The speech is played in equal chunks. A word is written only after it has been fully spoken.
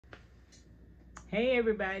Hey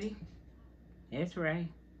everybody, that's right.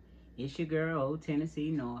 It's your girl, Old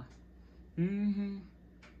Tennessee North.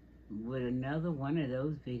 With another one of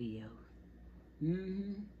those videos.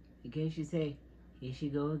 In case you say, here she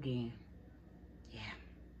go again. Yeah,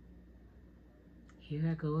 here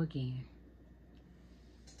I go again.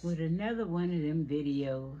 With another one of them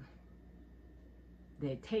videos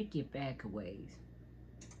that take you back a ways.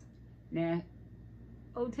 Now,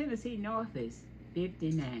 Old Tennessee North is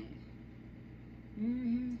 59.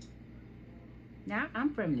 Now,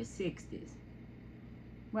 I'm from the 60s.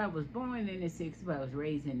 Well, I was born in the 60s, but I was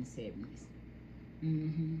raised in the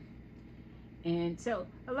 70s. And so,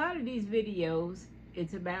 a lot of these videos,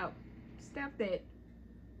 it's about stuff that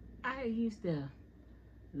I used to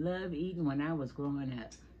love eating when I was growing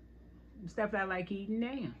up. Stuff I like eating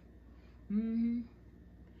now.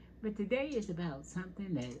 But today is about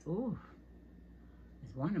something that, is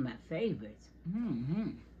one of my favorites.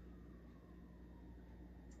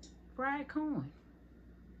 Fried corn.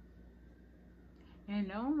 And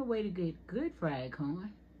the only way to get good fried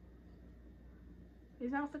corn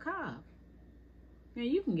is off the cob. Now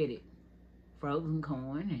you can get it frozen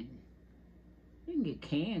corn, and you can get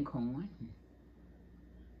canned corn.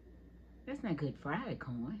 That's not good fried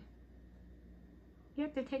corn. You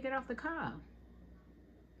have to take it off the cob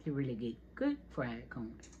to really get good fried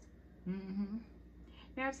corn.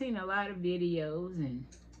 Now I've seen a lot of videos and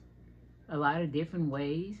a lot of different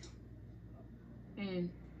ways, and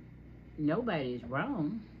nobody is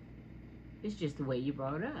wrong. It's just the way you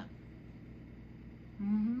brought up. So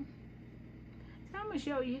I'm gonna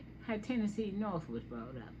show you how Tennessee North was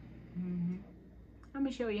brought up. I'm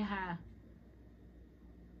gonna show you how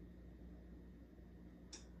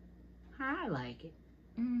I like it.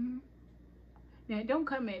 Now don't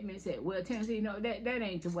come at me and say, well, Tennessee, no, that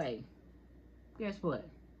ain't the way. Guess what?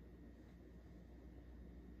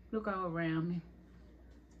 Look all around me.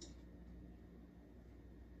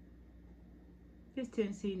 This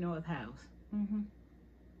Tennessee North house. And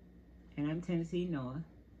I'm Tennessee North.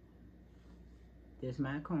 There's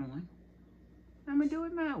my corn. I'm gonna do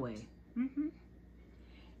it my way.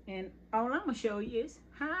 And all I'm gonna show you is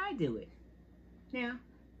how I do it. Now,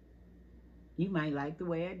 you might like the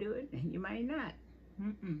way I do it, and you might not.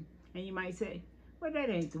 And you might say, well, that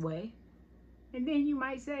ain't the way. And then you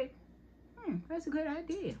might say, that's a good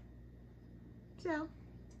idea. So,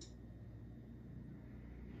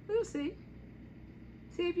 we'll see.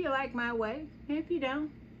 See if you like my way. And if you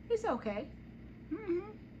don't, it's okay.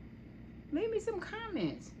 Leave me some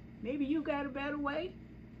comments. Maybe you got a better way.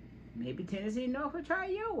 Maybe Tennessee North will try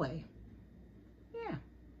your way. Yeah.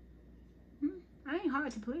 I ain't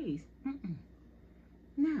hard to please.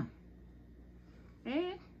 No.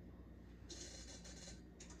 And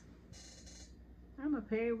I'm gonna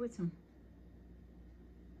pair it with some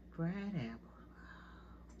fried apples.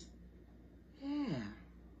 Yeah.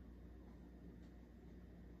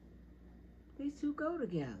 These two go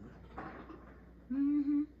together.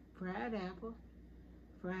 Fried apple,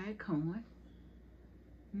 fried corn.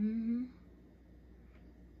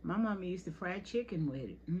 My mama used to fry chicken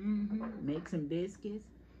with it. Make some biscuits.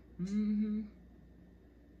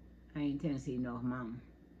 I ain't Tennessee North mama.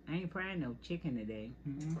 I ain't frying no chicken today.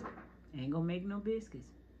 I ain't gonna make no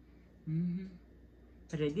biscuits.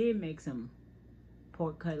 But I did make some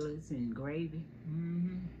pork cutlets and gravy.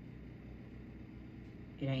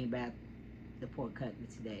 It ain't about the pork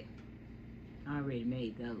cutlets today. I already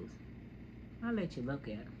made those. I'll let you look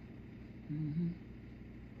at them.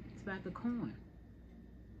 It's about the corn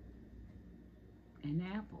and the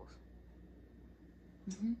apples.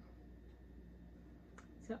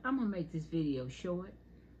 So I'm gonna make this video short.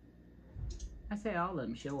 I say all of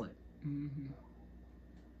them short.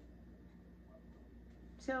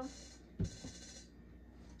 So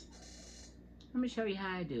I'm gonna show you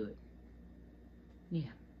how I do it.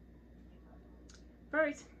 Yeah.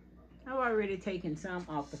 First, I've already taken some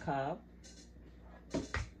off the cob.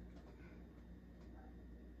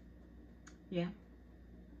 Yeah.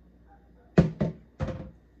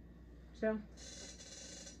 So,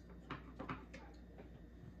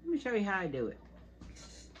 let me show you how I do it.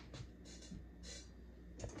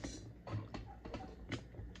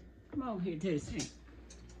 Come over here to the sink.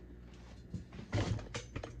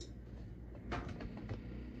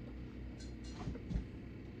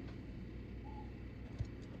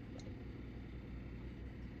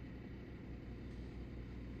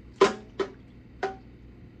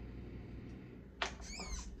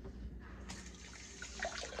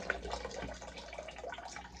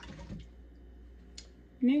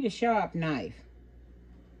 You need a sharp knife.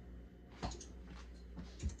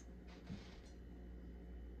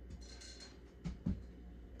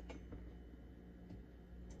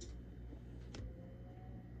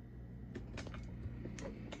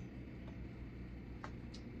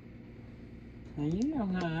 Now you know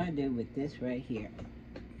how I do with this right here.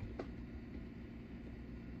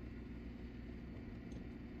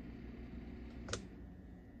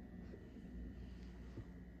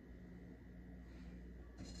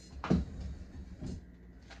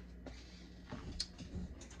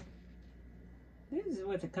 This is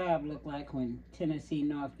what the cob look like when Tennessee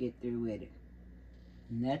North get through with it.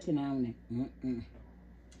 Nothing on it.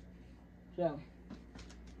 So,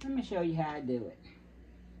 let me show you how I do it.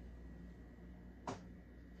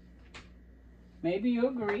 Maybe you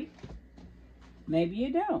agree. Maybe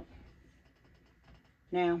you don't.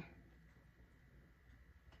 Now,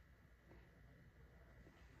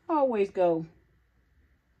 always go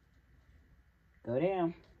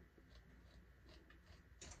down.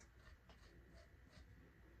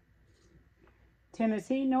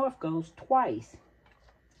 Tennessee North goes twice.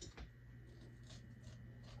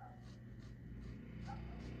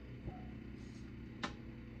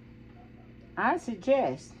 I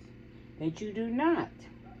suggest that you do not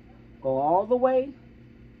go all the way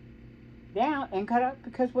down and cut up,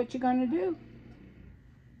 because what you're going to do,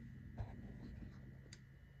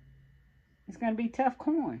 it's going to be tough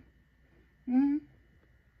corn. You're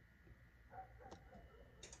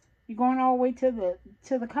going all the way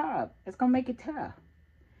to the cob. It's going to make it tough.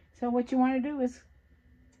 So what you want to do is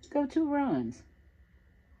go 2 runs.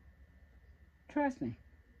 Trust me.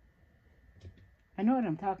 I know what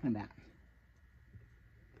I'm talking about.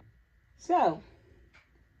 So,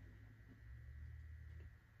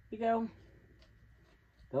 you go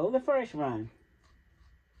the first run.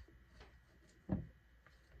 And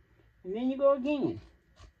then you go again.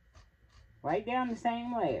 Right down the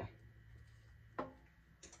same layer.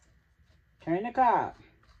 Turn the cob.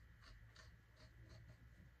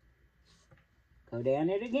 Go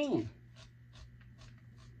down it again.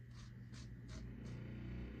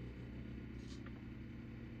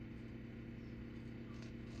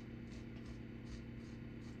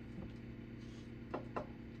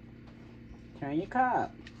 Turn your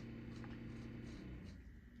cob.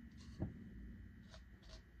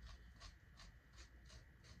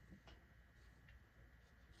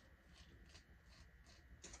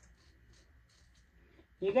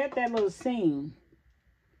 You got that little seam.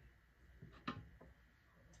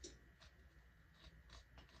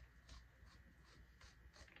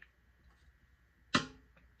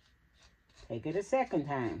 Take it a second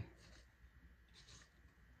time.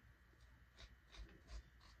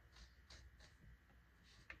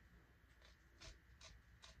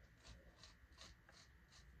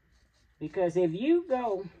 Because if you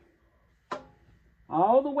go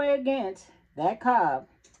all the way against that cob,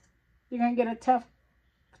 you're going to get a tough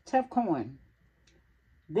corn.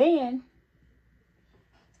 Then,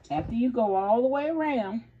 after you go all the way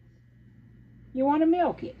around, you want to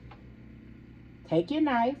milk it. Take your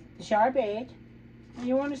knife, the sharp edge, and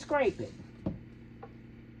you want to scrape it.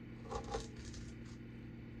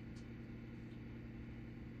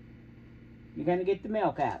 You're going to get the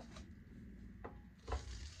milk out.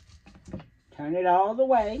 Turn it all the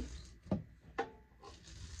way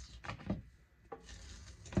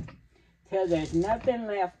till there's nothing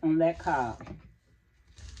left on that cob.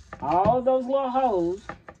 All those little holes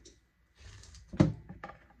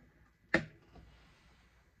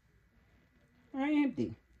are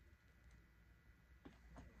empty.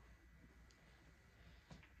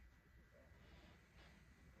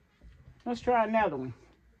 Let's try another one.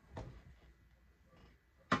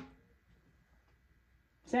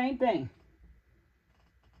 Same thing.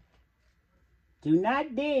 Do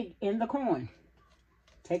not dig in the corn.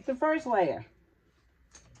 Take the first layer.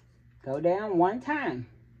 Go down 1 time.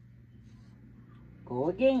 Go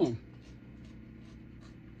again.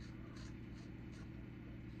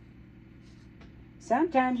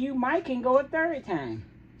 Sometimes you might can go a 3rd time.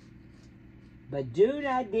 But do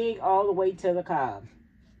not dig all the way to the cob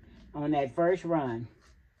on that first run.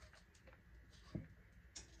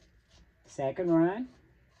 Second run.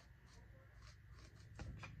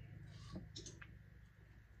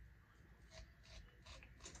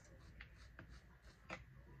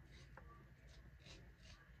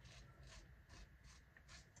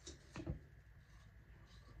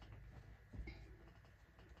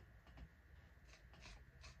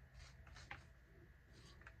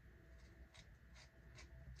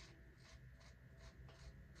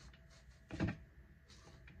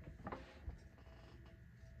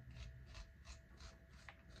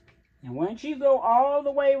 And once you go all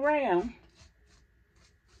the way around,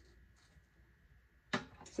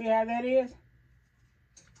 see how that is?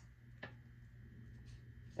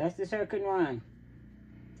 That's the second run.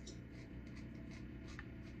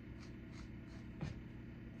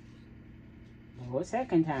 Go a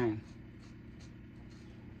second time.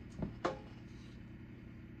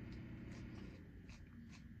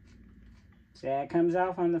 So that comes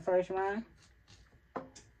off on the first run.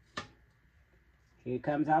 Here it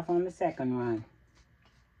comes off on the second run.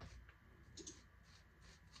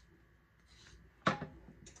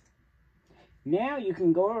 Now you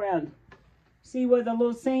can go around. See where the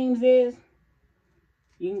little seams is?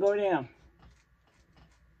 You can go down.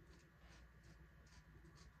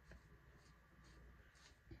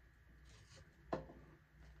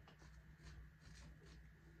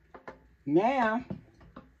 Now,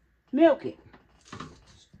 milk it.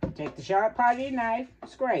 Take the sharp part of your knife,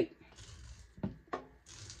 scrape.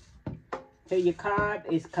 Till your cob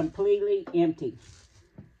is completely empty.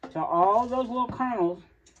 So all those little kernels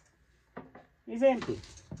is empty.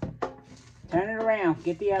 Turn it around,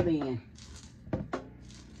 get the other end.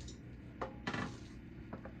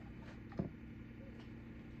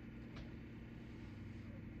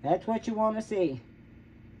 That's what you want to see.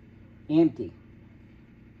 Empty.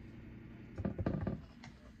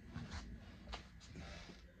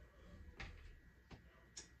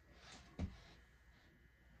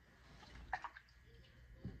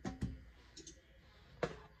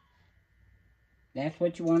 That's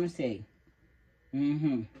what you want to see.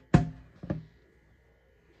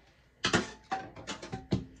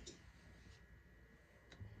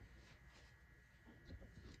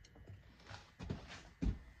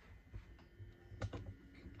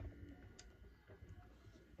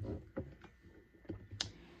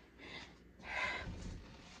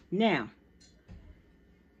 Now,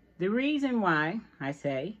 the reason why I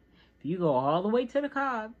say, if you go all the way to the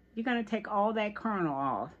cob, you're going to take all that kernel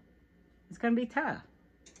off. It's going to be tough.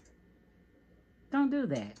 Don't do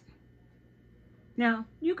that. Now,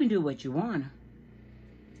 you can do what you want.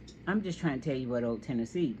 I'm just trying to tell you what Old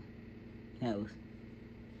Tennessee knows.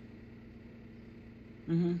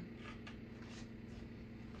 I'm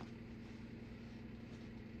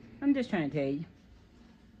just trying to tell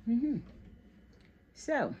you.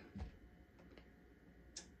 So,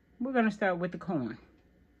 we're going to start with the corn.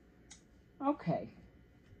 Okay.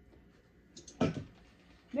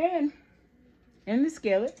 Then, in the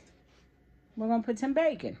skillet, we're going to put some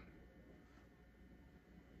bacon.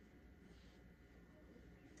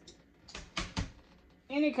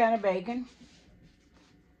 Any kind of bacon.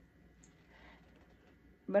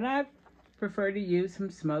 But I prefer to use some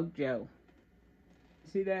smoked Joe.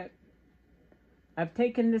 See that? I've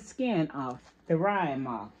taken the skin off, the rind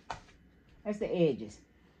off. That's the edges.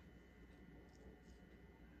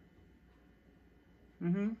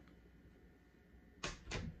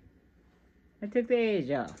 I took the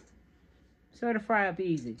edge off. So it'll fry up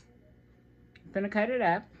easy. I'm gonna cut it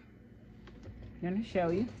up. I'm gonna show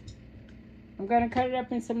you. I'm gonna cut it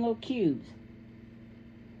up in some little cubes.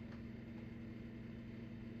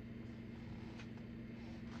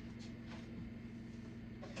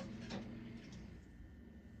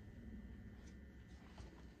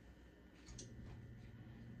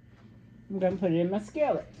 I'm gonna put it in my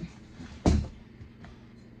skillet.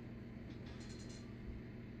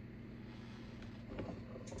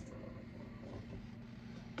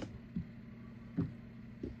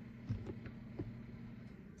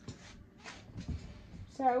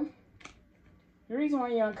 So, the reason why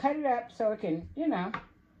you're going to cut it up so it can, you know,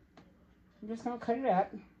 I'm just going to cut it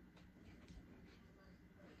up.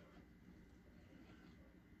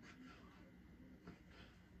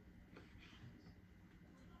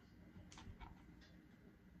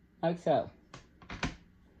 Like so.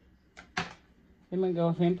 Then I'm going to go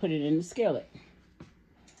ahead and put it in the skillet.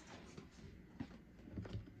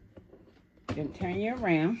 Then turn you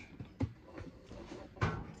around.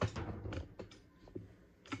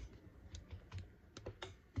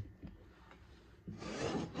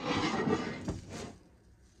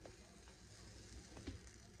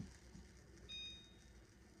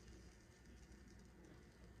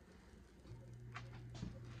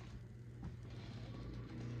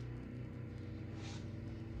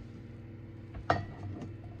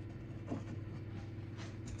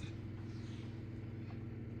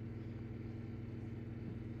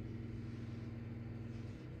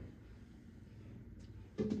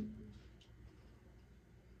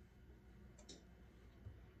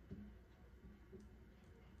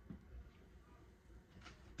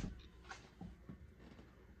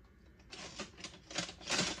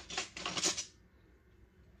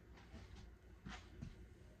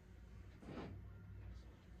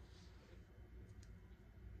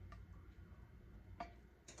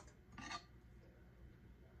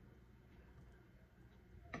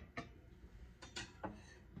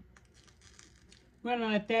 We're going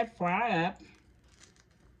to let that fry up.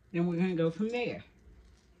 Then we're going to go from there.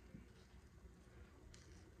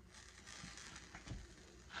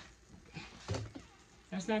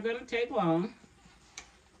 That's not going to take long.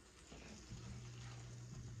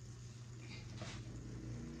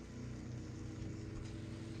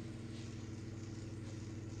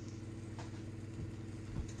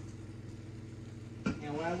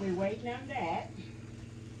 And while we're waiting on that,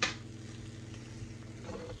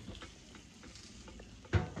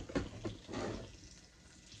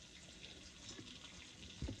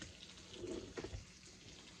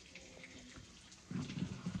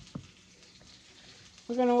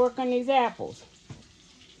 we're going to work on these apples.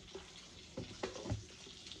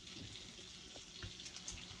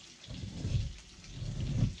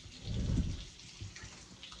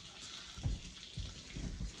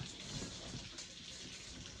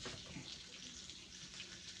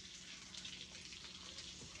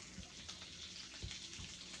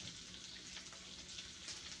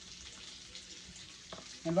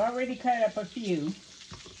 I've already cut up a few,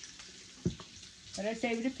 but I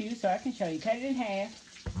saved a few so I can show you. Cut it in half.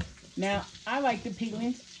 Now, I like the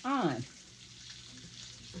peelings on.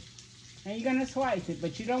 And you're going to slice it,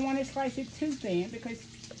 but you don't want to slice it too thin because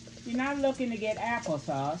you're not looking to get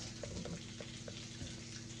applesauce.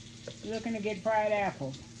 You're looking to get fried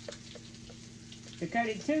apples. To cut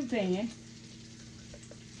it too thin,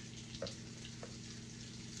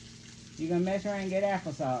 you're going to mess around and get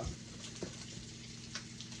applesauce.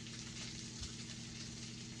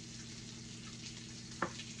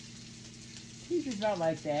 Just about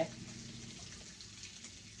like that.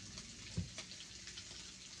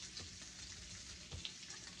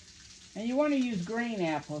 And you want to use green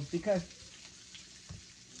apples because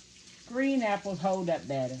green apples hold up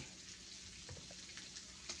better.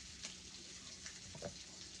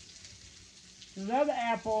 Those other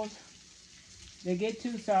apples, they get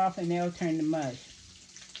too soft and they'll turn to mush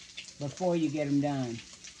before you get them done.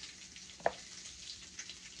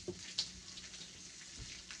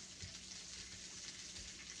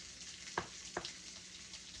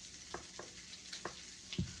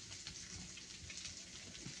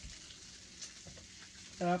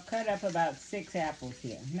 So I've cut up about 6 apples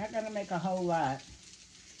here. I'm not going to make a whole lot.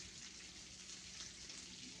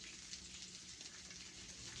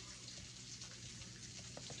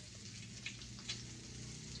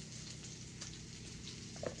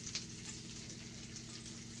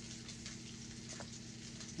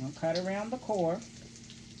 I'll cut around the core.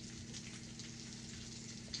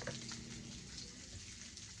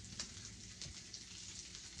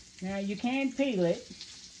 Now you can peel it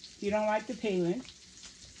if you don't like the peeling.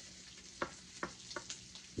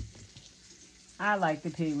 I like the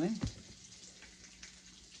peeling.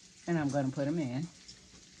 And I'm going to put them in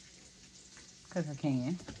because I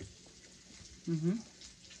can.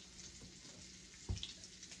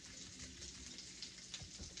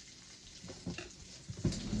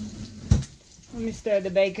 Let me stir the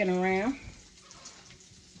bacon around.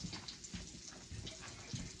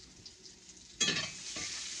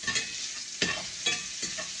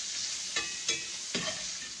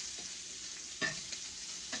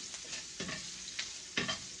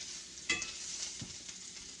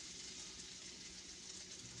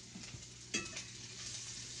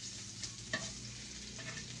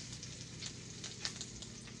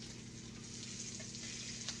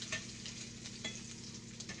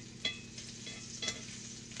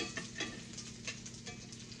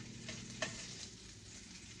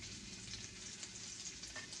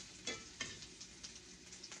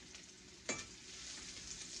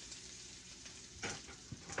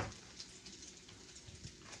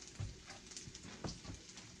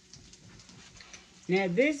 Now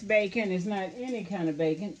this bacon is not any kind of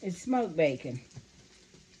bacon, it's smoked bacon.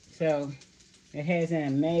 So it has an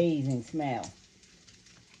amazing smell.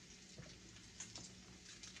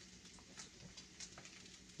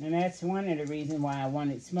 And that's one of the reasons why I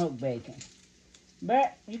wanted smoked bacon.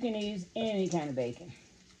 But you can use any kind of bacon.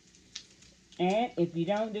 And if you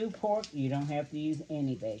don't do pork, you don't have to use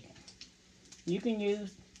any bacon. You can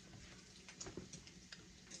use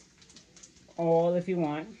oil if you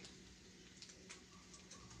want.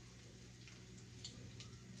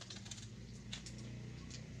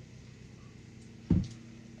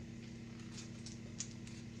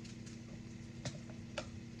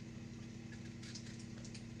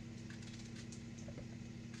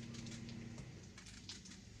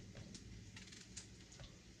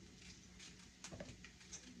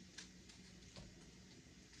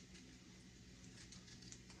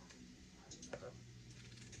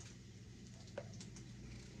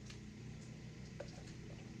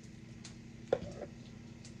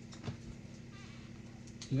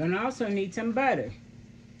 You're going to also need some butter.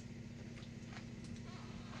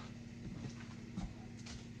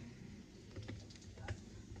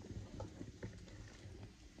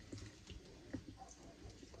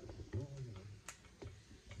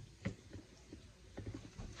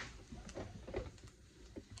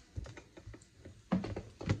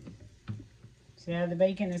 See how the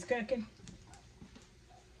bacon is cooking?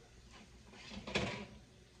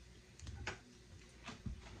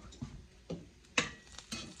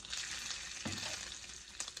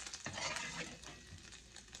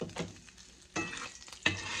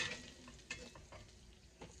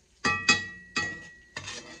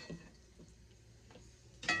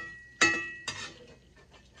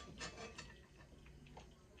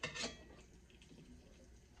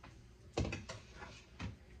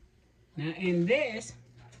 Now in this,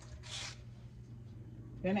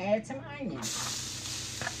 I'm gonna add some onions.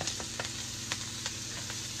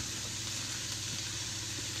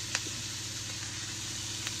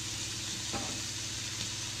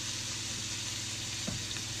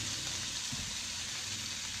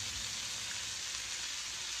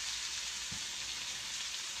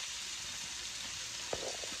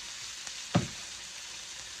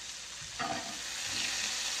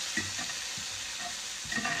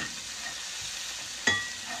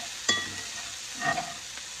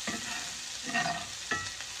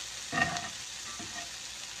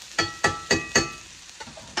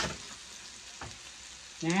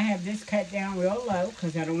 Now I have this cut down real low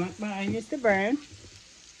because I don't want my onions to burn,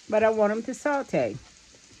 but I want them to saute.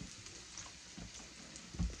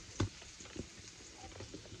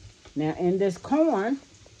 Now in this corn,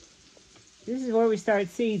 this is where we start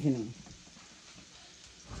seasoning.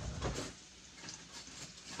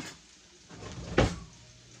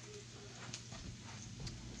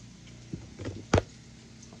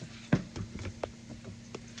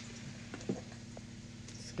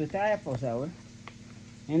 Scoot the apples over.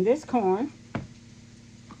 In this corn,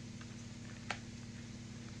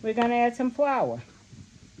 we're going to add some flour.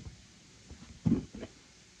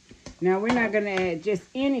 Now we're not going to add just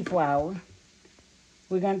any flour.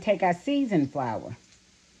 We're going to take our seasoned flour.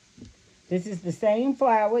 This is the same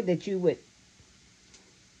flour that you would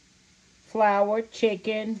flour,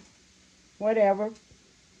 chicken, whatever.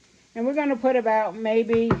 And we're going to put about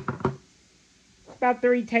maybe about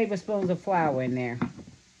 3 tablespoons of flour in there.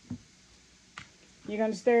 You're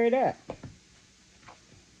going to stir it up.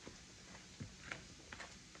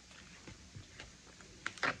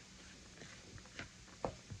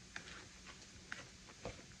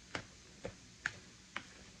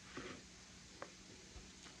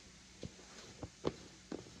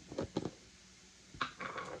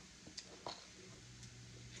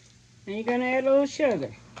 And you're going to add a little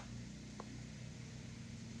sugar.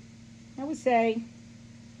 I would say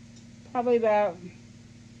probably about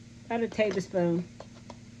a tablespoon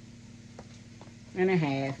and a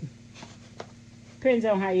half. Depends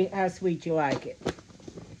on how sweet you like it.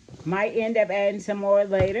 Might end up adding some more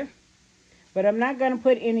later. But I'm not going to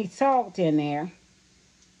put any salt in there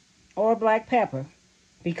or black pepper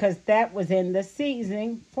because that was in the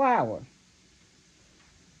seasoning flour.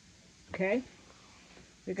 Okay?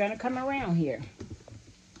 We're going to come around here.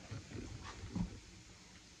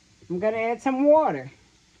 I'm going to add some water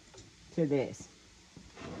to this.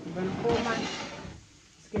 I'm going to pour my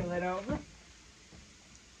skillet over.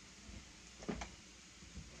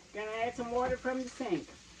 Going to add some water from the sink.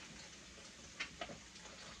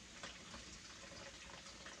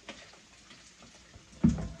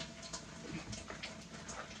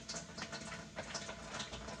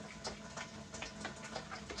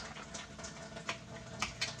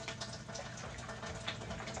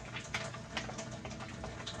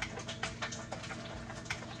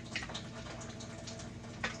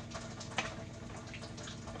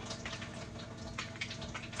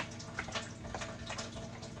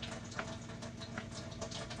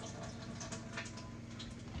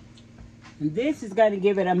 And this is going to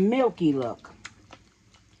give it a milky look.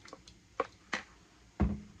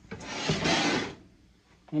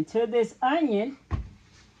 And to this onion,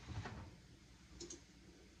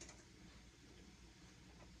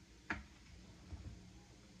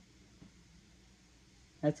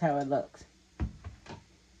 that's how it looks.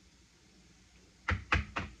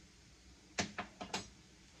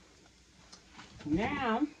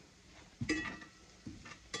 Now,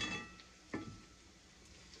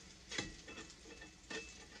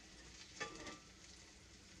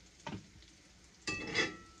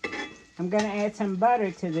 I'm going to add some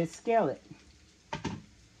butter to this skillet.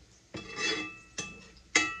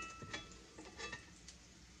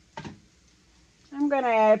 I'm going to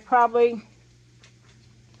add probably,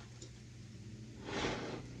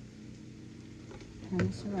 turn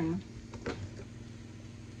this around,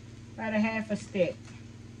 about a half a stick.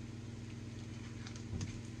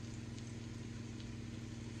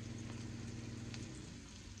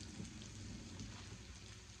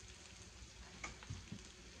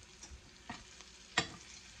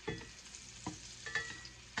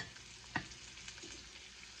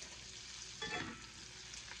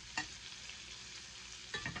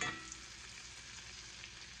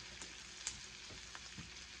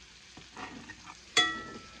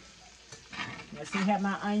 Now see how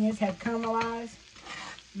my onions have caramelized?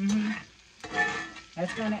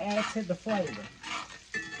 That's going to add to the flavor.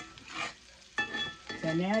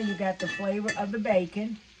 So now you got the flavor of the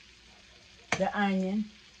bacon, the onion.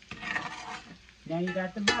 Now you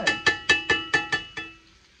got the butter.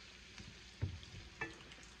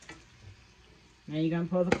 Now you're going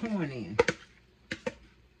to pour the corn in.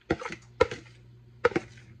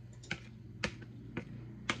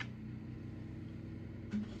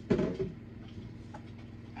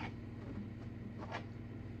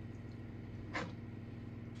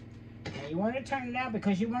 Now you want to turn it out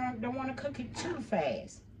because you don't want to cook it too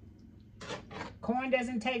fast. Corn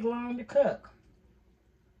doesn't take long to cook.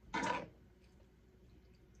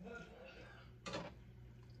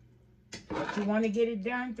 But you want to get it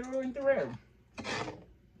done through and through.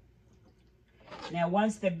 Now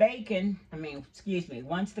once the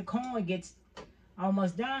once the corn gets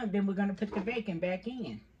almost done, then we're going to put the bacon back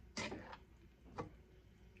in.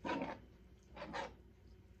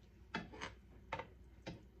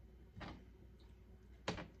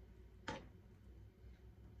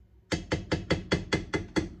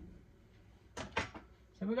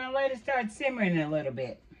 So we're going to let it start simmering a little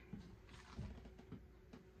bit.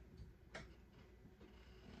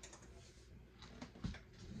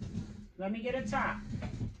 Let me get a top.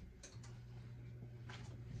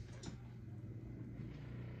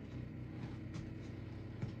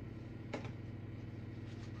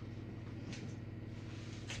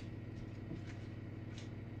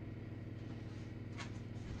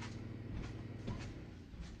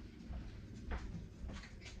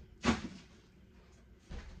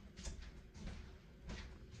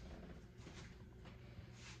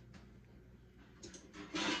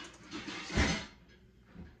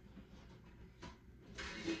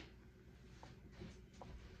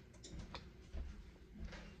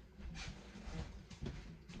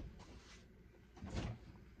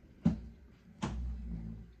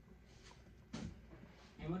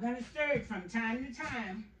 And we're going to stir it from time to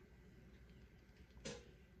time.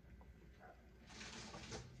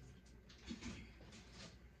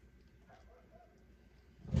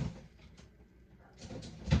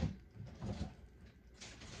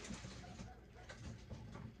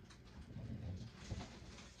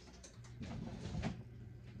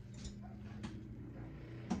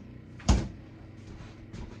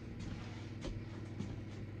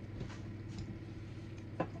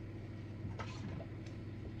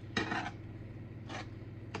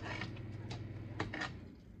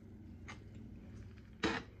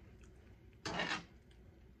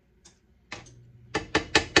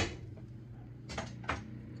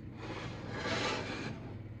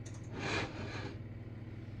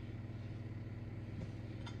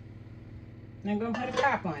 And I'm going to put a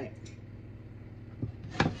top on it.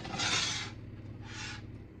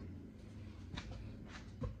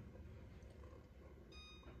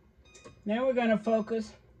 Now we're going to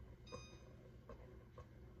focus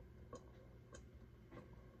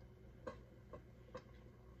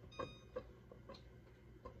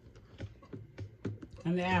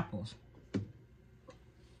on the apples.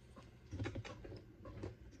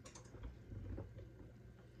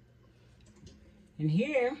 And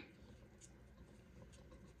here,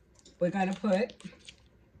 we're going to put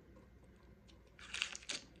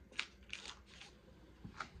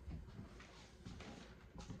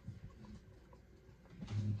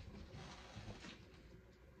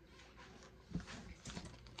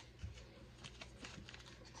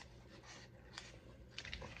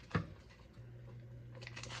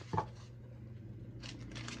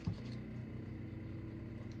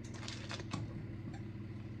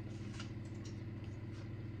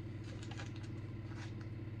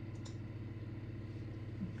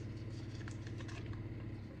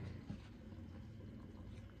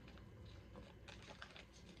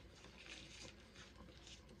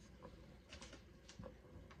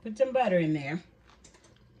some butter in there.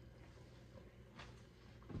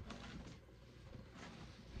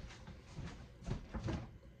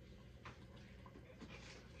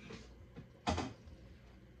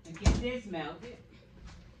 And get this melted.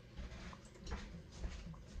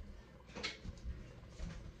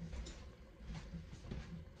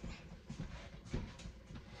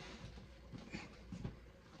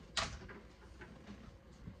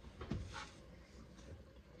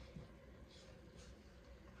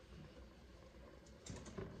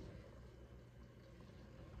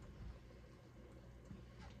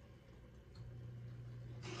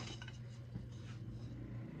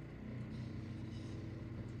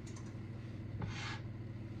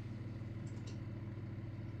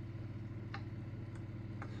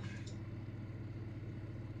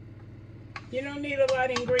 You don't need a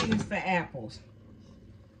lot of ingredients for apples.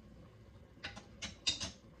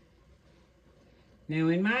 Now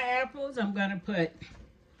in my apples, I'm going to put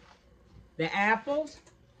the apples,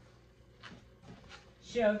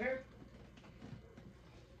 sugar,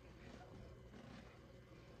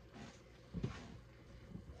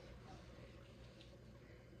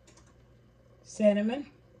 cinnamon,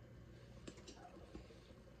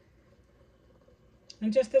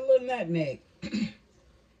 and just a little nutmeg.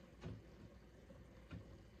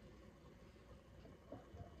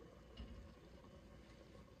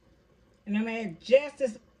 And I'm going to add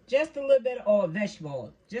just a little bit of oil, vegetable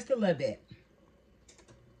oil, just a little bit.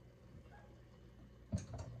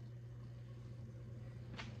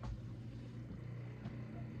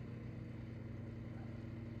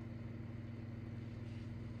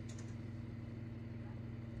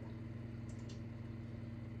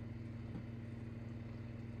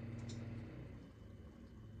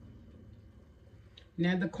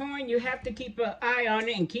 Now the corn, you have to keep an eye on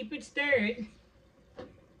it and keep it stirred,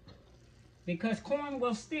 because corn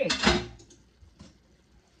will stick.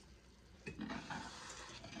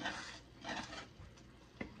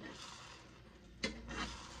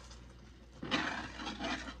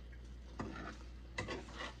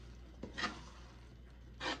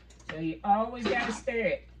 So you always got to stir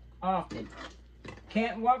it often.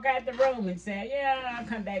 Can't walk out the room and say, yeah, I'll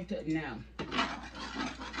come back to it now.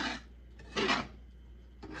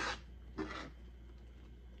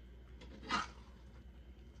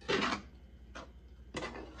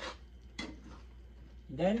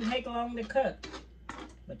 Doesn't take long to cook,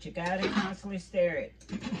 but you gotta constantly stir it.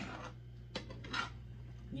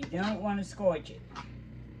 You don't want to scorch it.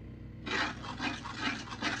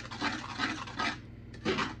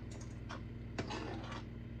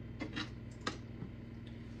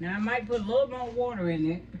 Now I might put a little more water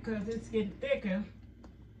in it because it's getting thicker.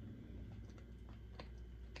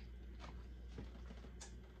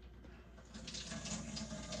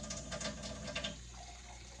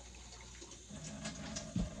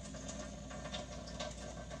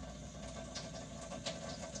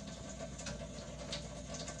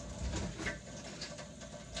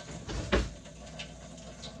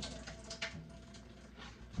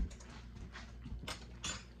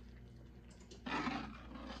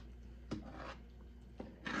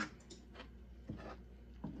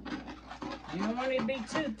 You don't want it to be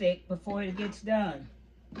too thick before it gets done.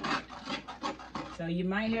 So you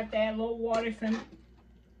might have to add a little water from,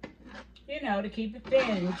 you know, to keep it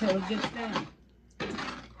thin until it gets done.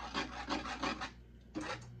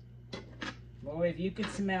 Or if you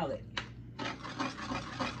could smell it.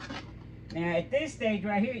 Now at this stage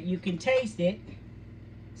right here, you can taste it.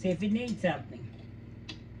 See if it needs something.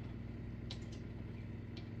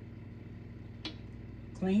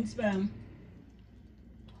 Clean spoon.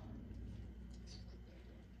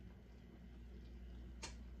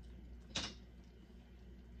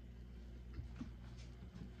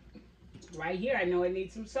 Right here, I know it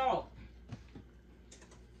needs some salt.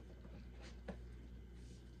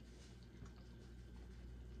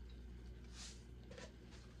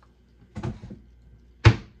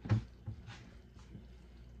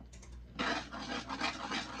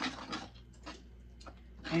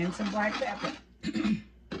 And some black pepper.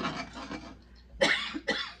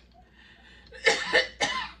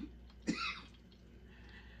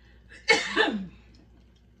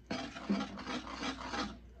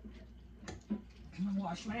 I'm gonna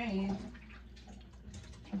wash my hands.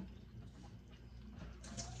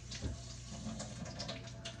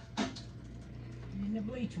 In the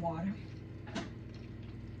bleach water.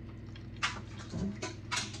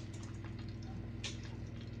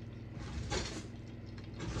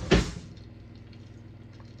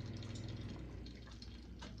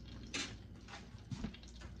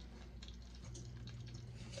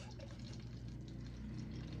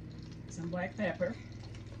 Some black pepper.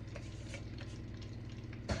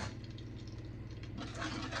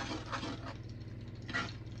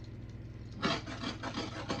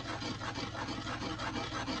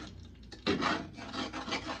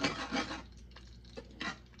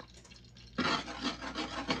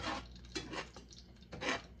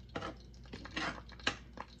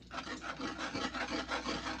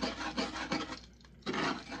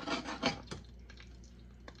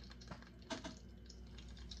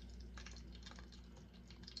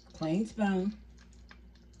 Plain spoon.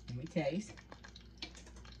 Let me taste.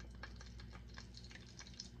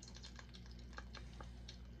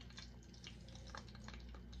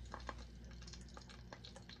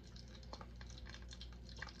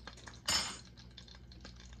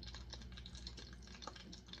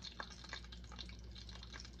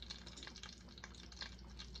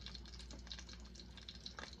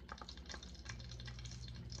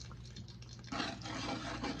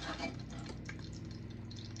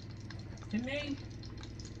 To me,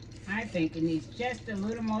 I think it needs just a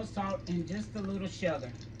little more salt and just a little sugar.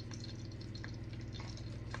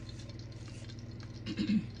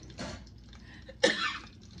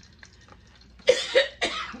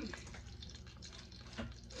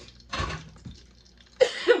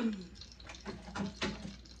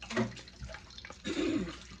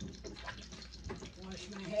 Wash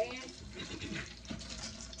my hands.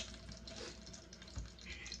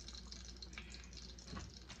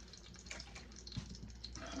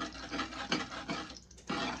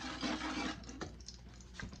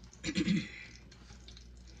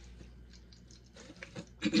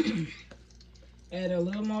 Add a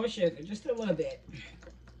little more sugar, just a little bit.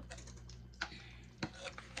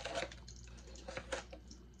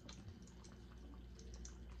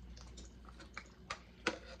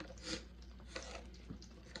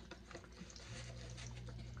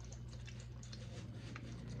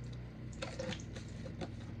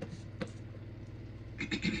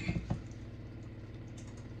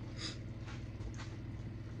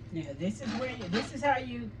 Now this is how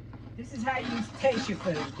you taste your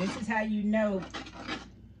food. This is how you know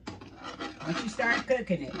once you start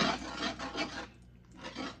cooking it.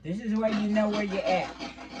 This is where you know where you're at.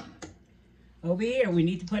 Over here, we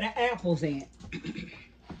need to put our apples in.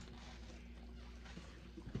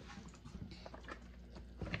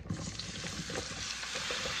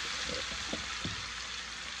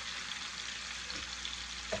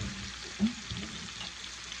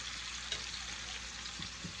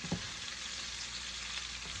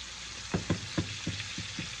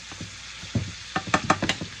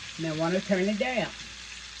 Now I want to turn it down.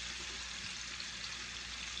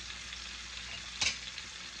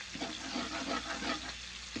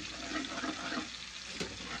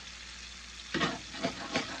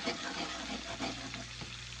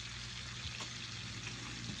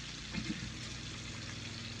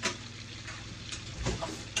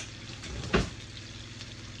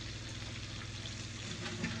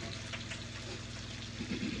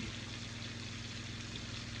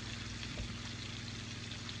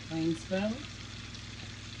 Clean spoon.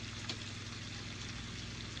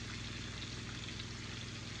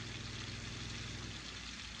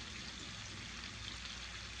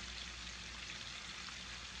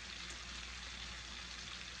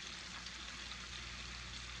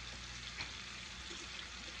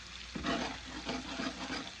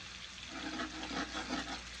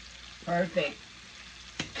 Perfect.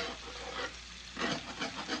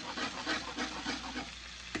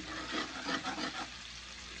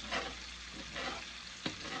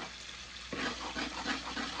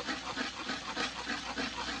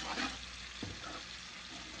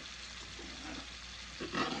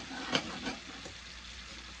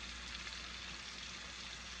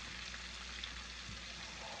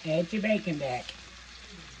 Add your bacon back.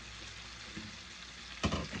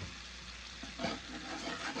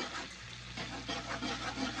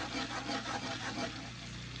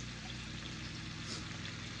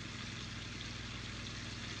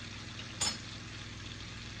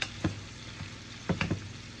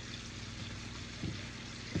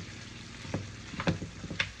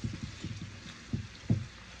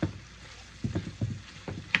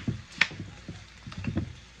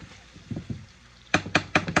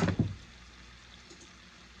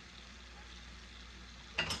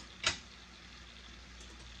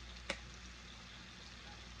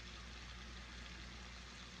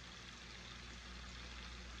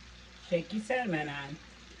 Shake your cinnamon on.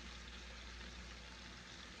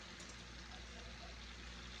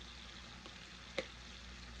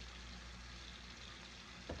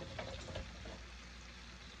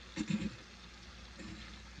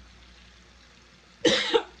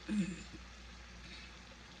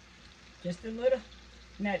 Just a little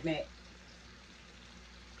nutmeg.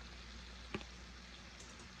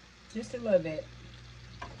 Just a little bit.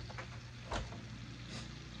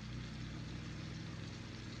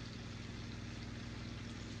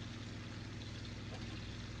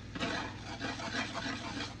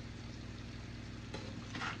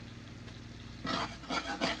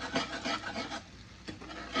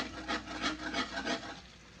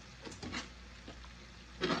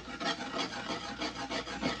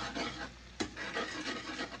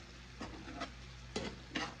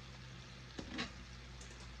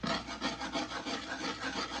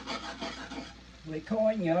 With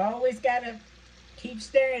corn, you always gotta keep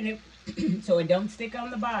stirring it so it don't stick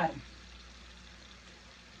on the bottom.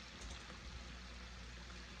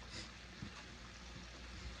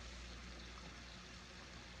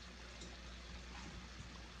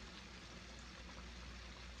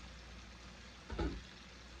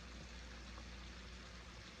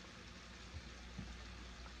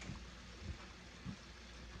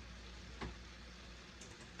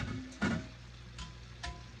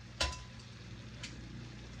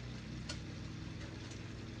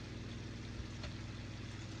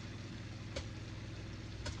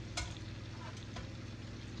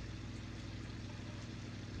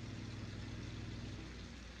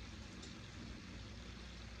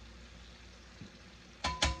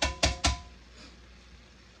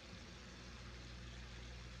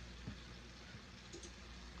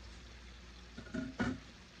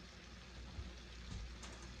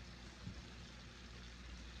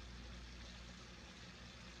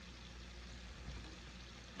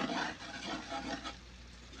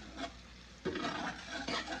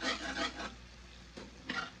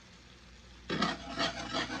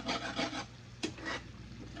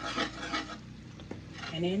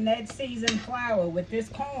 And in that seasoned flour with this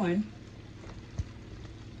corn,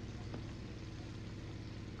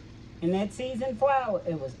 in that seasoned flour,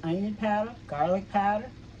 it was onion powder, garlic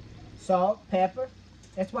powder, salt, pepper.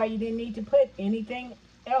 That's why you didn't need to put anything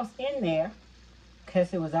else in there,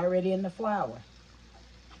 because it was already in the flour.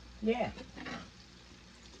 Yeah.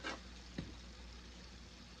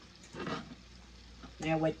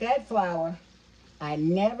 Now with that flour, I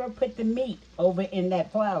never put the meat over in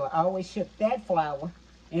that flour. I always shook that flour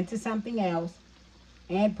into something else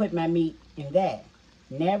and put my meat in that.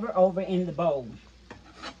 Never over in the bowl.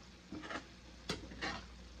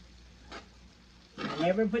 I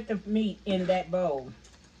never put the meat in that bowl.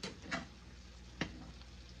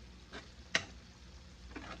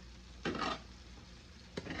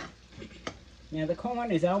 Now the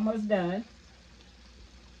corn is almost done.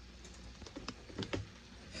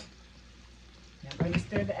 I'm going to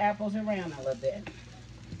stir the apples around a little bit.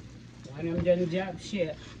 One of them doesn't jump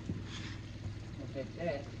ship. Look at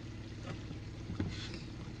that.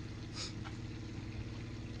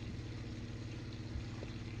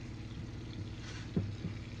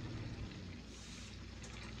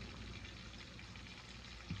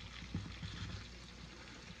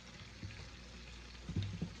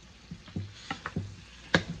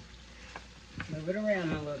 Move it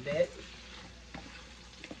around a little bit.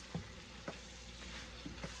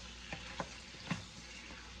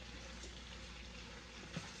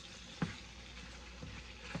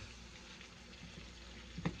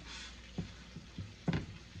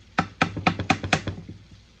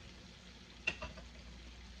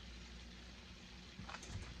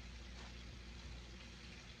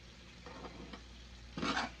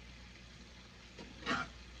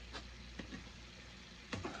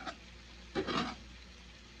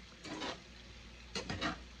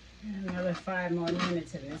 Another 5 more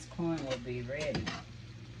minutes and this corn will be ready.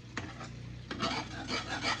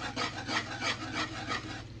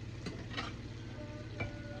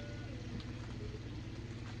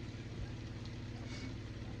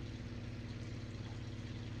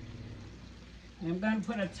 I'm going to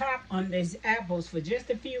put a top on these apples for just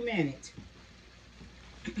a few minutes.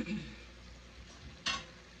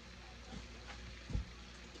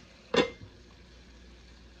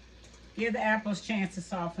 Give the apples a chance to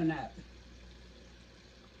soften up.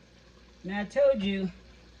 Now I told you,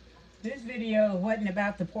 this video wasn't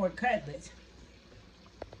about the pork cutlets.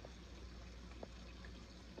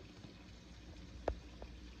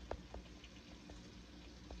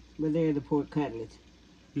 But they're the pork cutlets.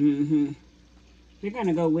 They're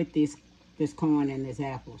gonna go with this corn and these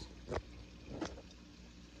apples.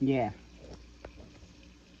 Yeah.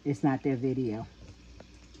 It's not their video.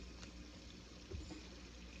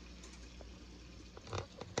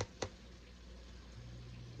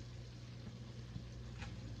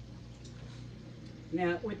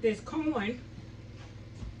 Now, with this corn,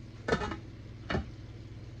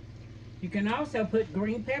 you can also put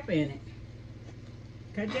green pepper in it.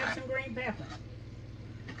 Cut up some green pepper.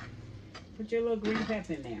 Put your little green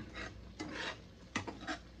pepper in there.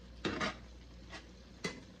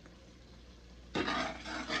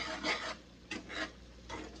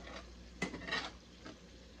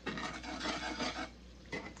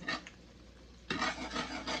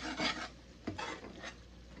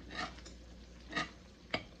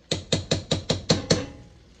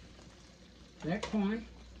 That corn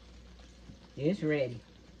is ready.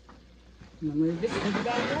 I'm gonna move this to the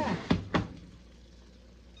back.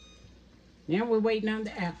 Now we're waiting on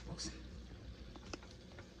the apples.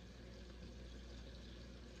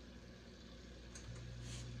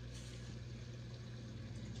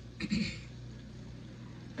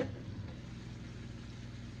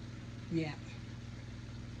 Yeah.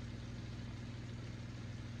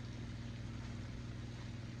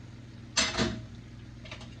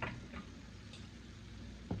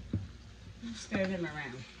 Stir them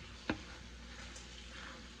around.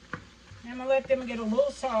 I'm going to let them get a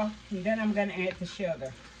little soft, and then I'm going to add the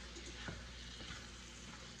sugar.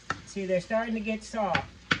 See, they're starting to get soft.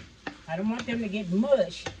 I don't want them to get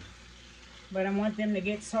mush, but I want them to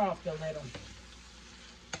get soft a little.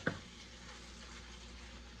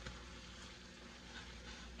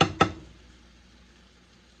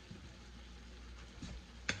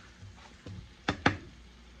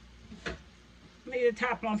 Leave the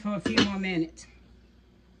top on for a few more minutes.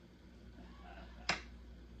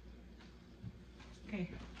 Okay,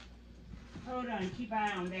 hold on, keep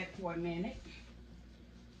eye on that for a minute.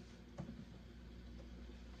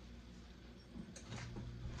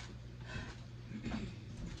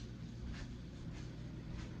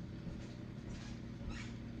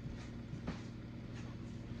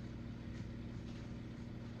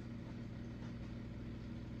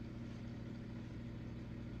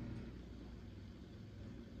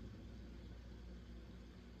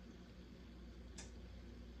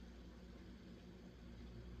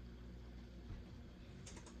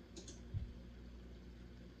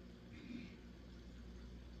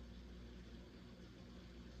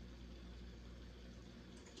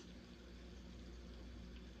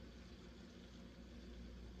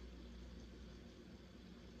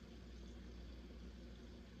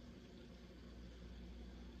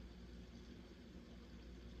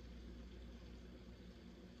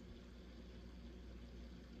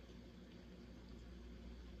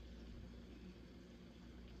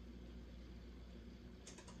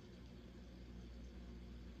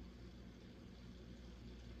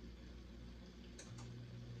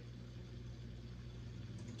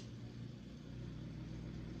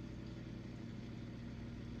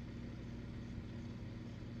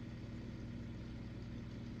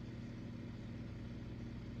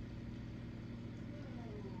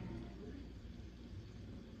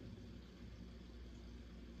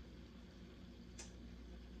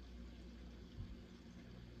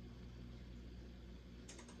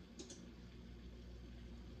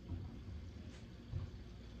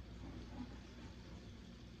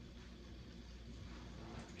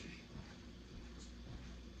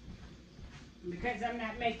 Because I'm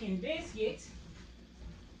not making biscuits,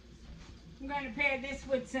 I'm going to pair this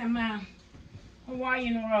with some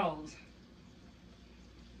Hawaiian rolls.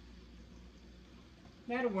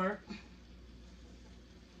 That'll work.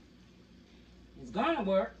 It's gonna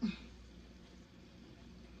work.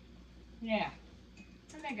 Yeah,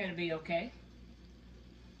 I think it'll be okay.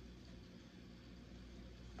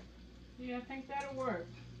 Yeah, I think that'll work.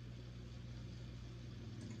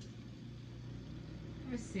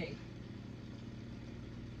 Let's see.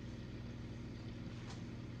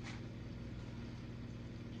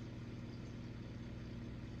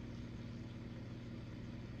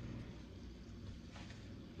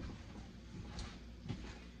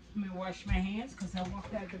 Let me wash my hands because I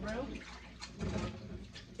walked out the road.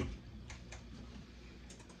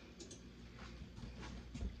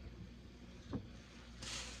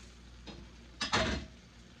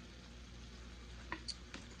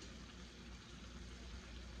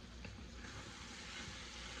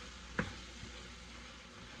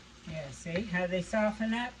 Yeah, see how they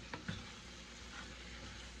soften up?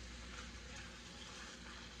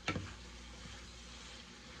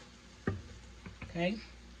 Okay.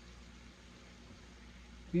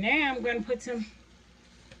 Now I'm going to put some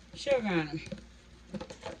sugar on them.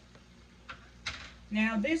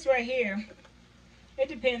 Now this right here, it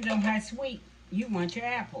depends on how sweet you want your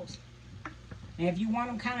apples. And if you want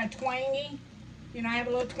them kind of twangy, you know, have a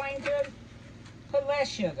little twang to it, put less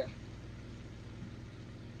sugar.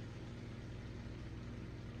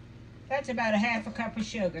 That's about a half a cup of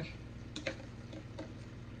sugar.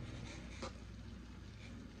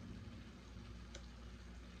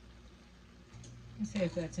 Let's see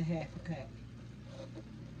if that's a half a cup.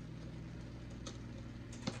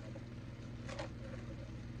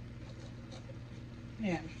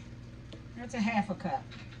 Yeah, that's a half a cup.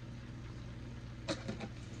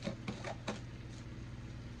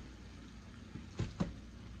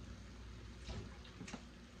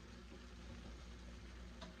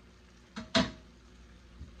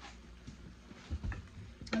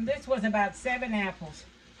 And this was about 7 apples.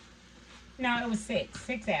 No, it was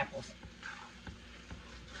 6 apples.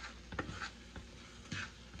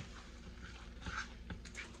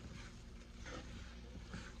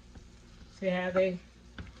 See how they...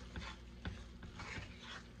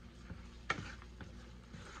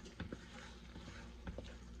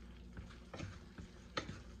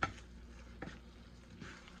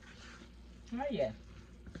 Oh yeah.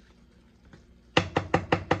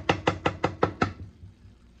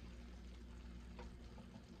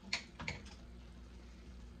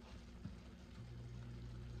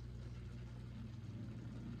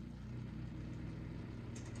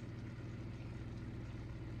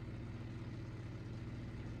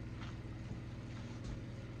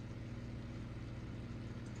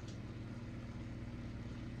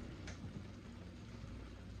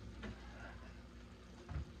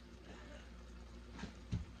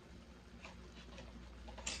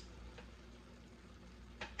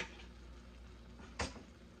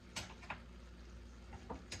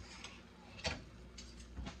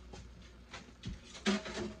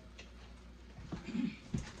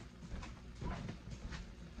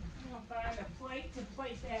 Find a plate to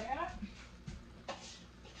plate that up.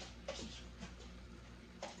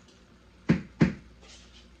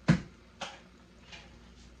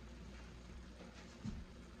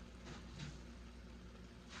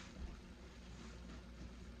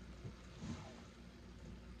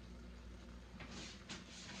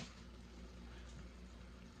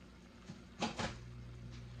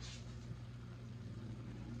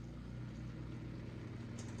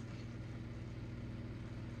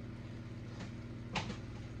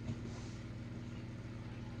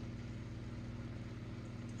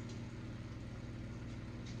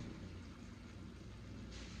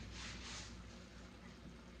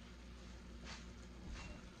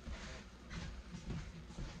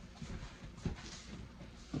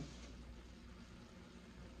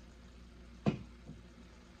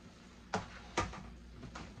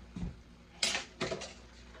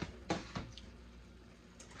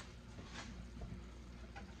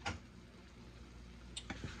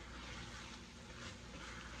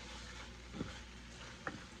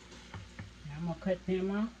 I'm gonna cut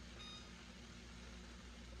them off.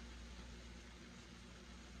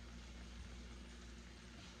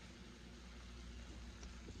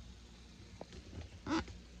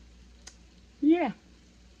 Yeah,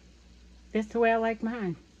 that's the way I like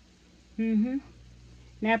mine. Now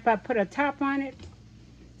if I put a top on it,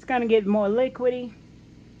 it's gonna get more liquidy.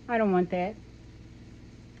 I don't want that.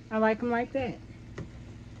 I like them like that.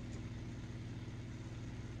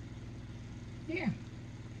 Yeah.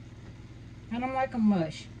 I don't like them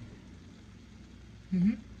mush.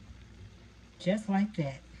 Mm-hmm. Just like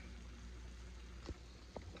that.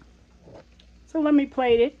 So let me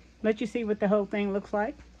plate it. Let you see what the whole thing looks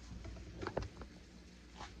like.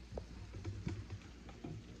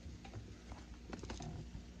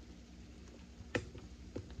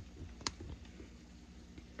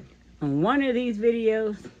 On one of these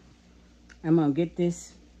videos, I'm gonna get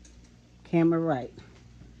this camera right.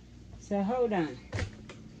 So hold on.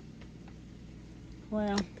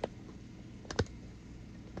 Well,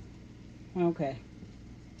 okay.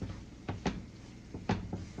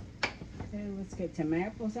 So let's get some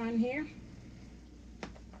apples on here.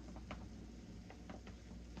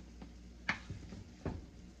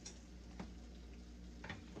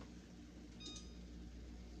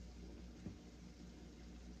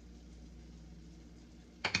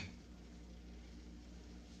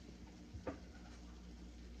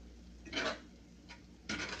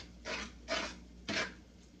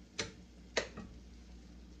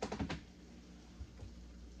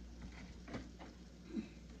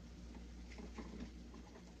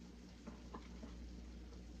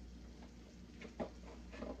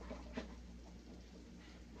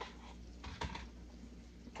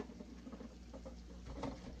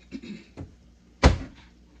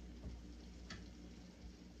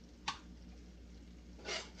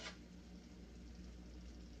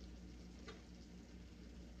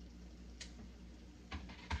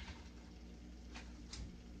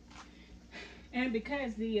 And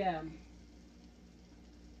because the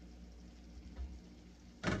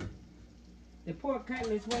pork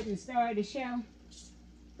cutlets wasn't started to show,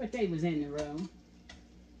 but they was in the room.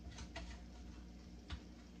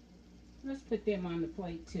 Let's put them on the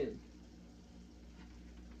plate too.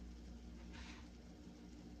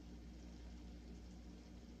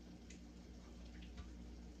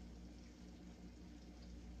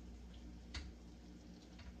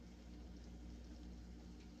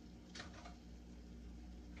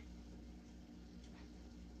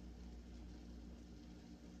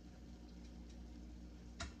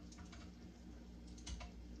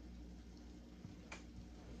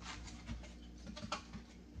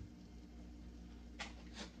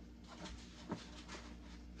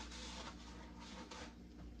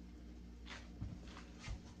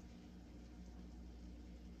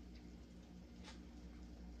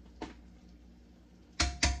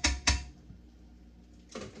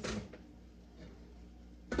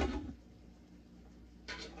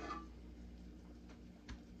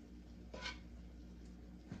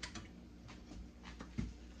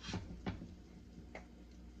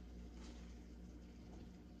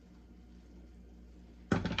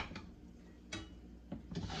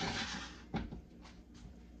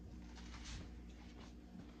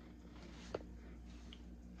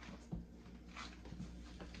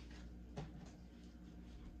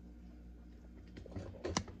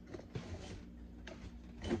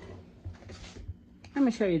 Let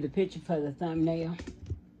me show you the picture for the thumbnail.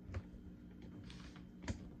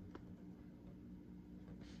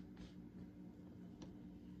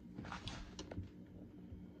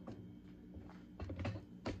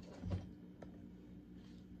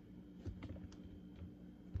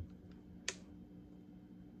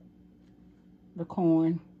 The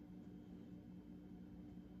corn,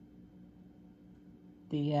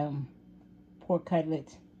 the pork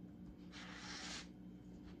cutlets,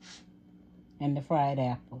 and the fried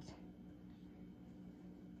apples.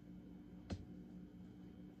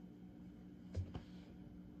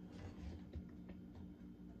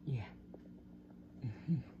 Yeah.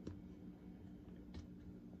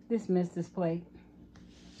 This missed this plate.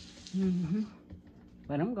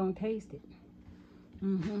 But I'm gonna taste it.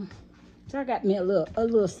 So I got me a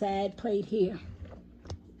little side plate here.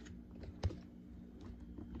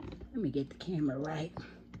 Let me get the camera right.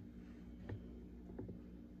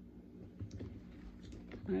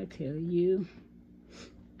 I tell you.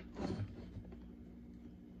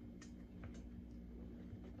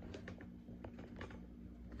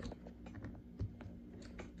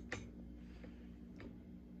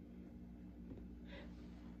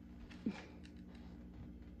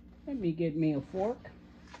 Let me get me a fork.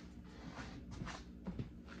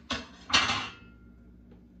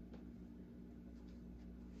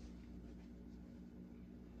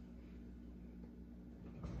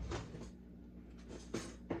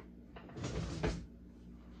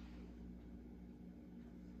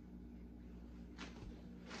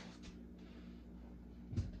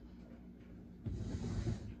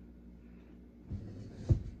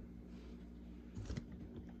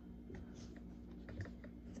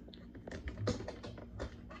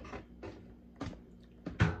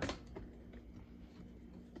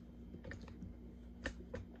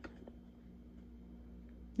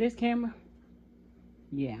 This camera?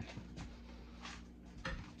 Yeah.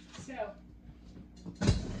 So,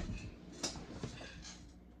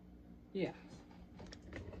 yeah.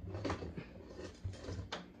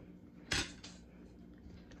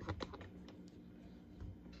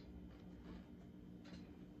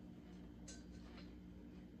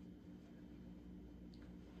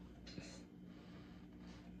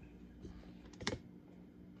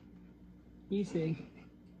 You see.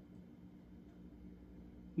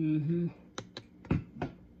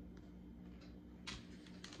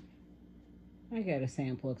 I got a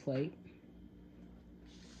sampler plate.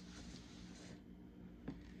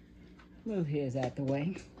 Move his out the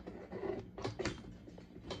way.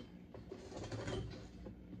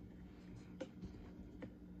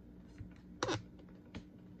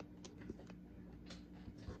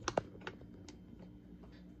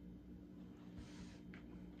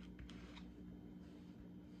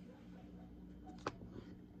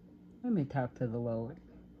 Let me talk to the Lord.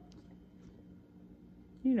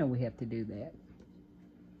 You know we have to do that.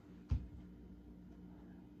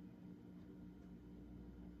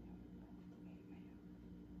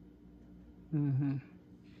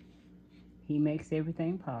 He makes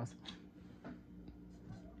everything possible.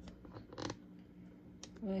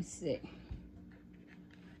 Let's see.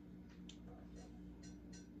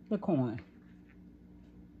 The coin.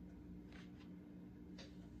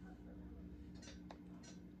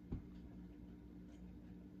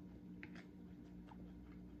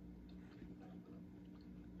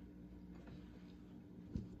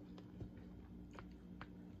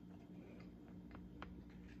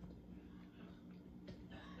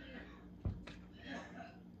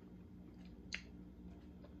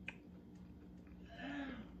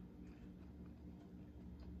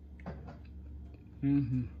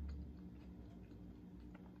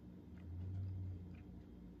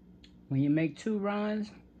 When you make 2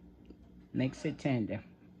 runs, makes it tender.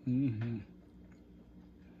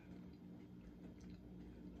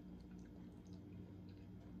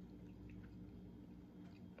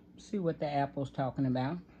 See what the apple's talking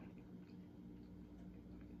about.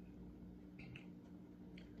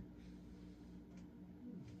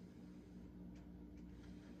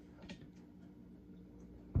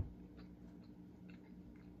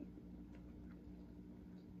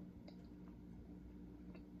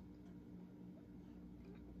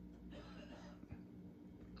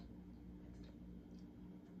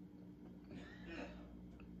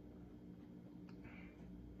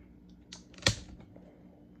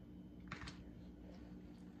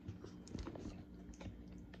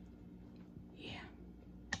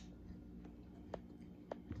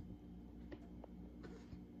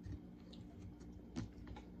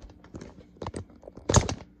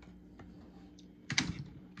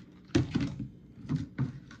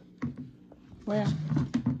 Well,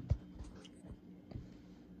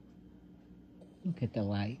 look at the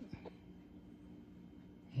light.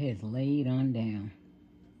 It has laid on down.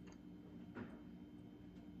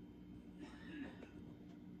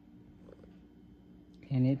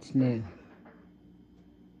 And it's new.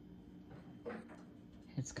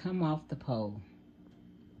 It's come off the pole.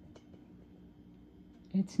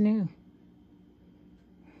 It's new.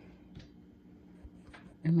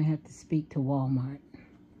 I'm gonna have to speak to Walmart.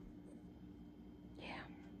 Yeah.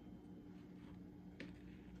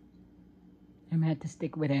 I'm gonna have to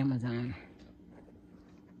stick with Amazon.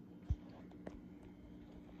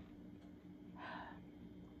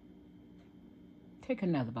 Take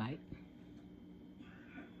another bite.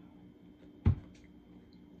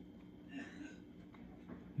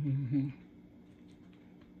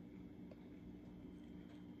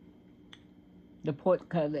 The pork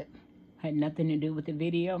cutlet had nothing to do with the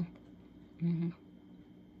video. I'm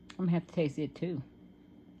gonna have to taste it too.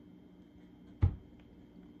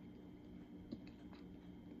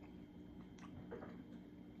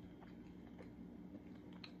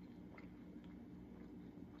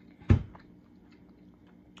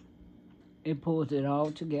 It pulls it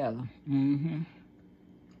all together. I'm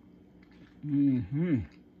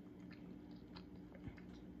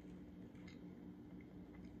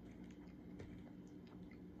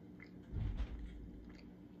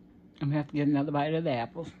gonna have to get another bite of the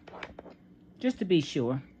apples, just to be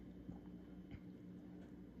sure.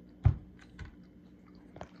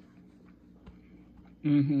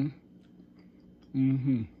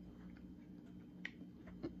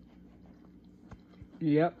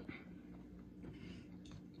 Yep.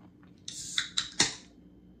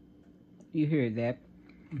 You hear that?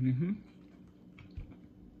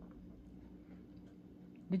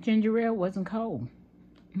 The ginger ale wasn't cold.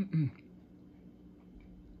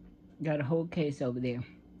 Got a whole case over there.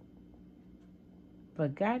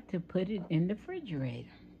 Forgot to put it in the refrigerator.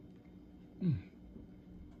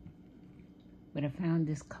 But I found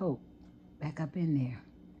this coat back up in there.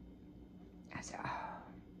 I said, oh,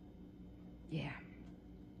 yeah.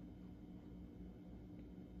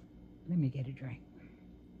 Let me get a drink.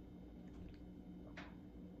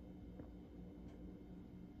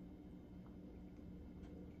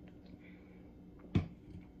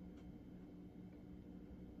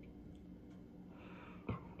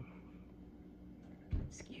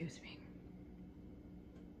 Excuse me.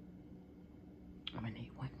 I'm gonna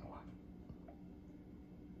need one more.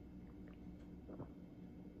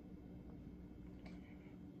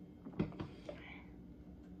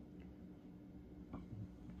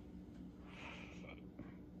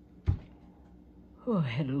 Oh, I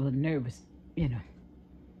had a little nervous, you know.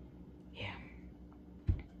 Yeah.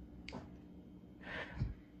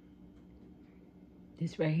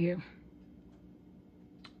 This right here,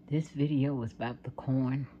 this video was about the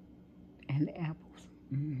corn and the apples.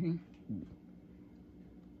 And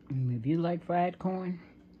if you like fried corn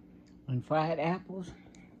and fried apples,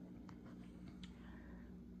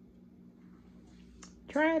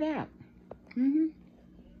 try it out.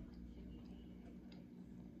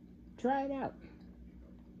 Try it out.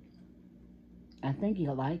 I think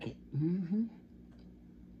you'll like it.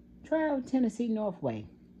 Try out Tennessee Northway.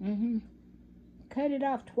 Cut it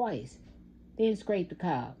off twice, then scrape the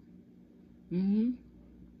cob.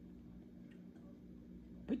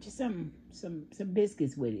 Put you some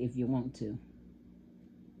biscuits with it if you want to.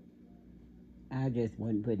 I just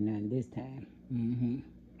wasn't putting none this time.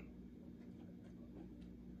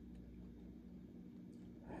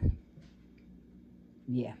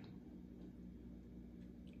 Yeah.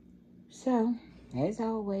 So, as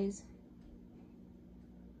always,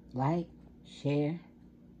 like, share,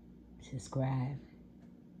 subscribe.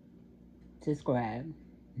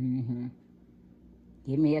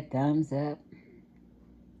 Give me a thumbs up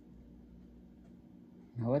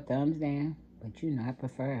or a thumbs down, but you know I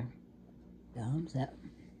prefer thumbs up.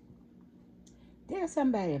 Tell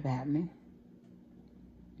somebody about me.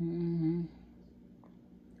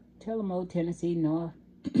 Tell them old Tennessee North.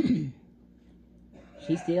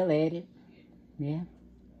 She's still at it. Yeah.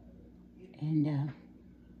 And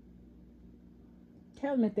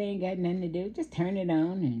tell them if they ain't got nothing to do, just turn it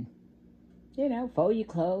on and, you know, fold your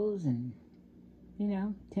clothes and, you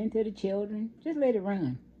know, tend to the children. Just let it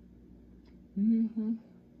run.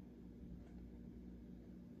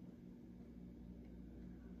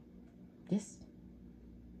 Just,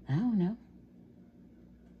 I don't know.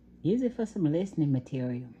 Use it for some listening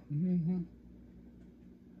material.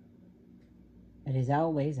 But as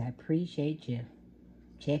always, I appreciate you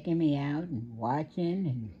checking me out and watching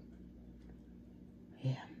and,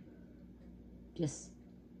 yeah, just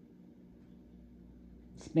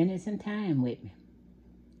spending some time with me.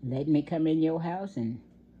 Letting me come in your house and,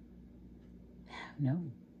 you know,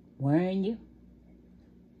 worrying you.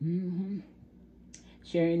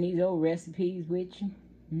 Sharing these old recipes with you.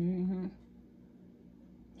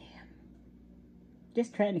 Yeah.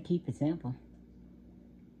 Just trying to keep it simple.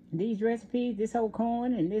 These recipes, this whole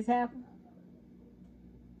corn and this apple,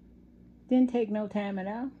 didn't take no time at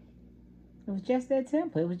all. It was just that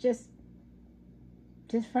simple. It was just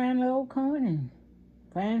frying the old corn and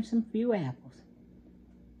frying some few apples.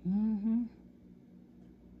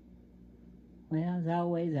 Well, as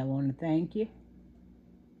always, I want to thank you.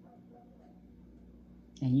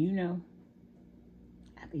 And you know,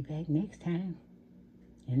 I'll be back next time.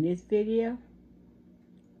 In this video,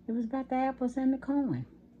 it was about the apples and the corn.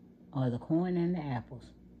 Or the corn and the apples.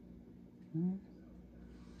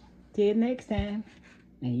 Till next time.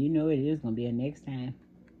 And you know it is going to be a next time.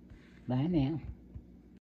 Bye now.